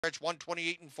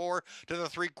128-4 to the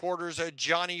 3/4.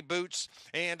 Johnny Boots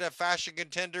and Fashion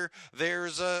Contender.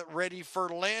 There's Ready for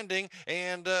Landing,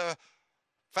 and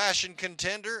Fashion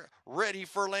Contender ready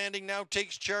for landing now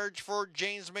takes charge for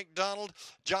James MacDonald.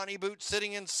 Johnny Boots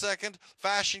sitting in second.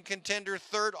 Fashion Contender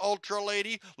third. Ultra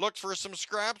Lady looks for some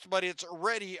scraps, but it's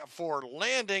ready for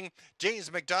landing.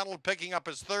 James MacDonald picking up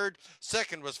his third.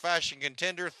 Second was Fashion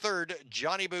Contender. Third,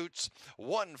 Johnny Boots.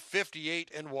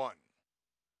 158-1.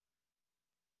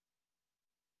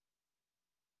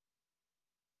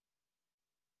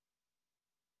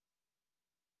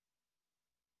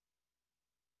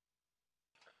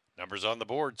 Numbers on the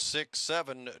board: 6,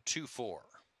 7, 2, 4.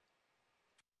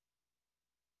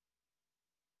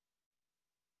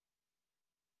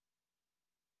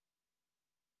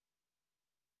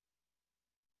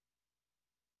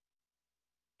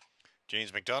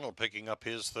 James MacDonald picking up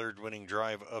his third winning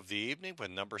drive of the evening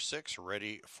with number 6,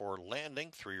 Ready for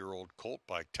Landing, 3-year-old colt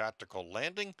by Tactical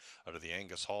Landing out of the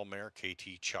Angus Hall mare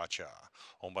KT Cha-Cha.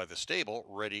 Owned by the stable,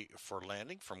 Ready for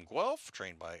Landing from Guelph,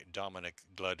 trained by Dominic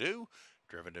Gladu,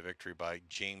 driven to victory by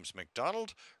James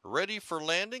MacDonald. Ready for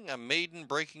Landing, a maiden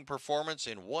breaking performance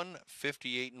in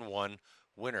 158-1,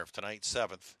 winner of tonight's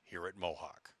 7th here at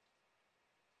Mohawk.